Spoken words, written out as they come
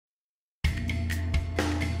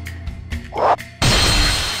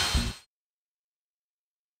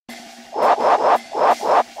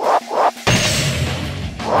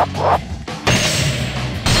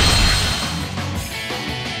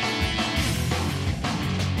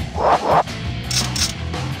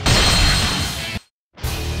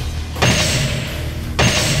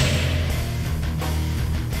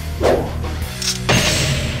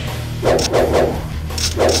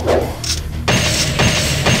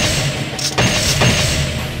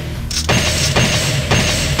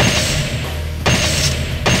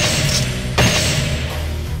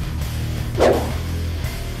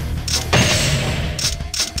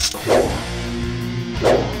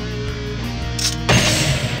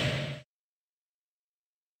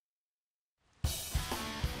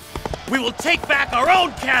We will take back our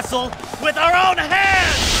own castle with our own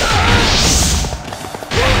hands!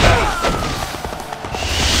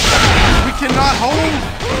 We cannot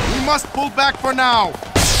hold! We must pull back for now!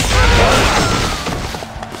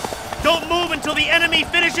 Don't move until the enemy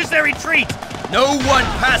finishes their retreat! No one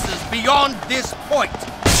passes beyond this point!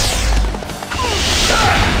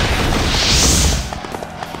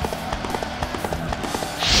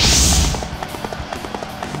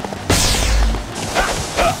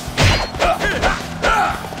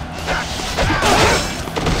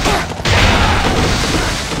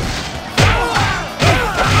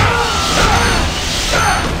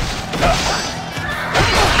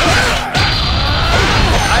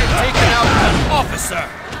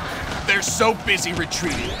 They're so busy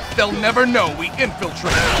retreating, they'll never know we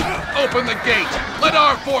infiltrated. Open the gate! Let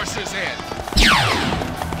our forces in!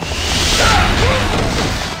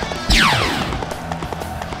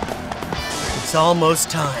 It's almost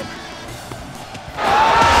time.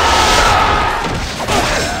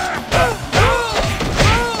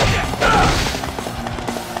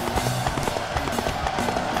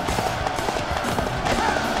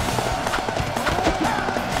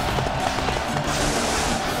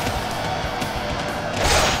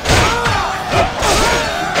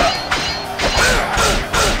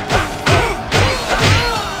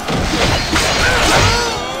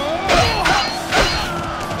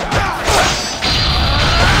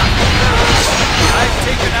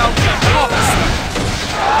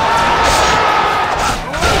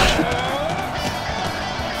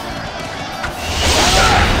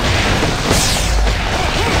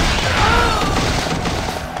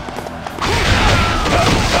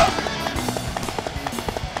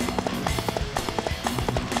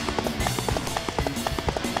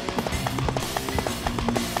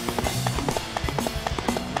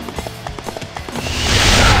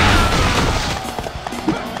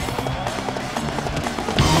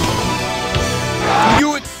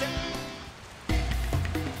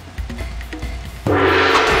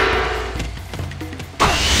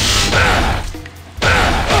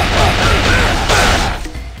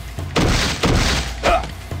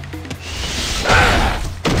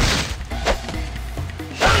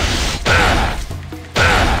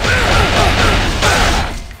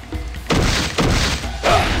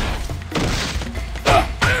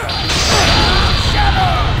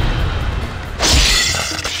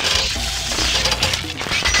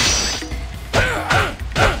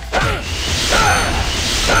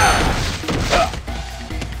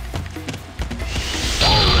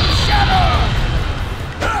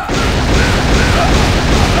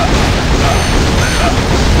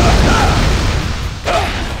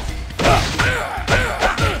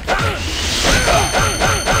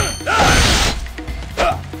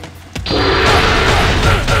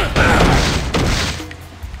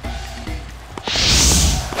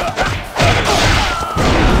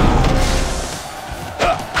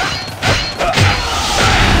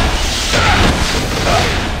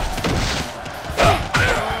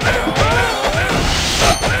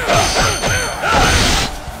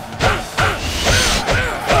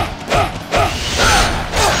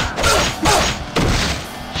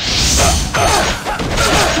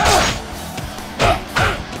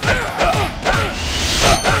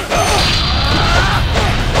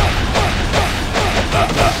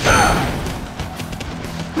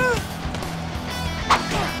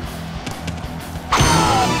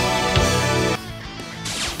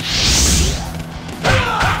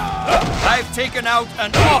 Taken out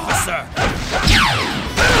an officer!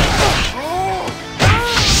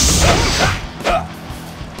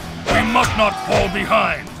 We must not fall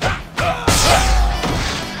behind!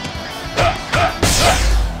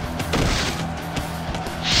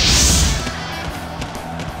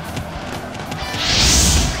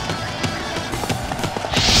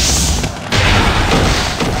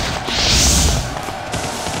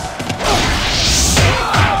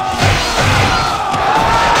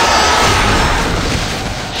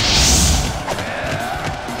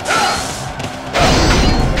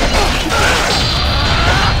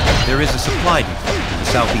 There is a supply depot to the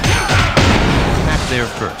southeast. Attack there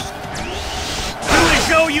first. Do the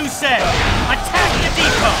show you said! Attack the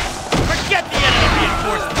depot! Forget the enemy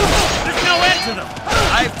reinforcements! There's no end to them!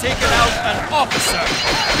 I've taken out an officer!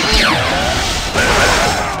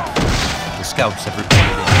 The scouts have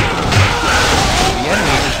reported in. The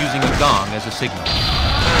enemy is using a gong as a signal.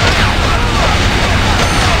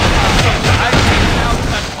 I've taken out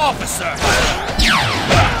an officer!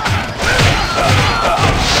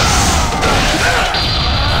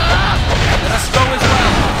 Let us go as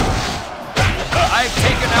well! I've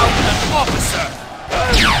taken out an officer!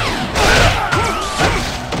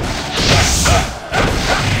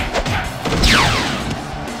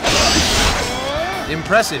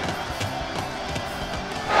 Impressive.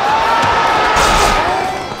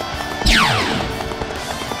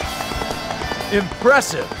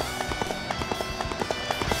 Impressive.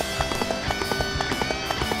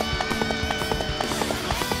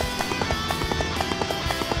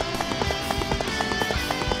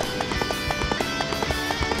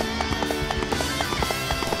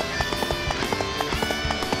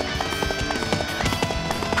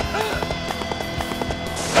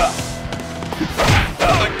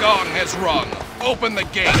 The gong has rung. Open the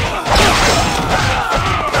gate.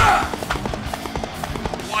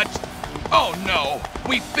 What? Oh no,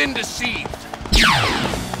 we've been deceived.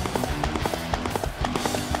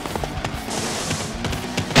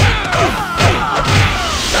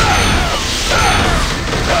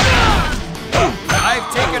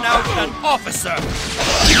 I've taken out an officer.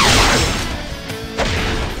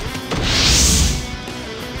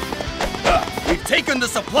 We've taken the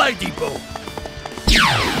supply depot.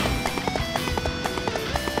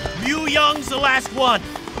 Liu Yang's the last one.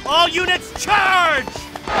 All units charge!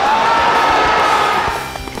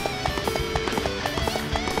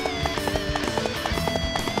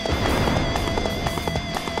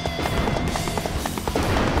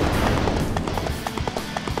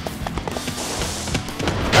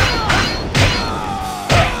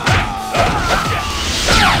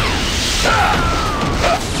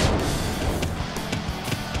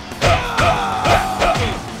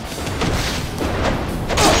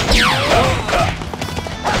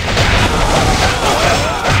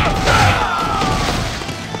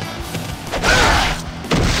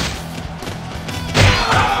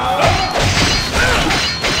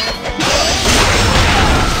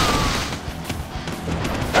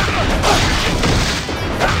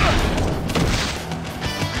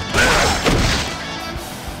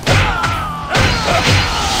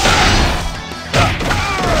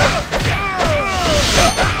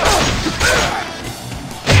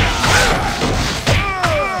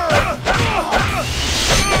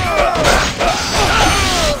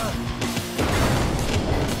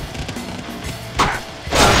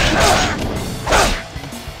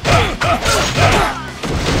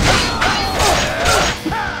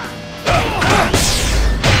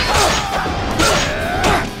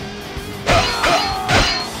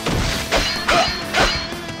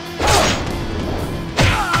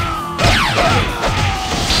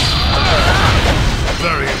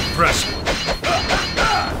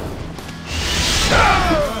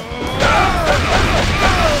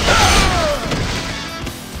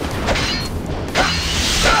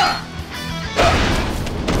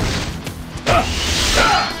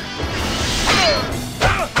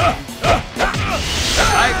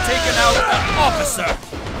 I've taken out an officer.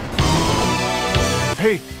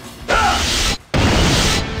 Hey,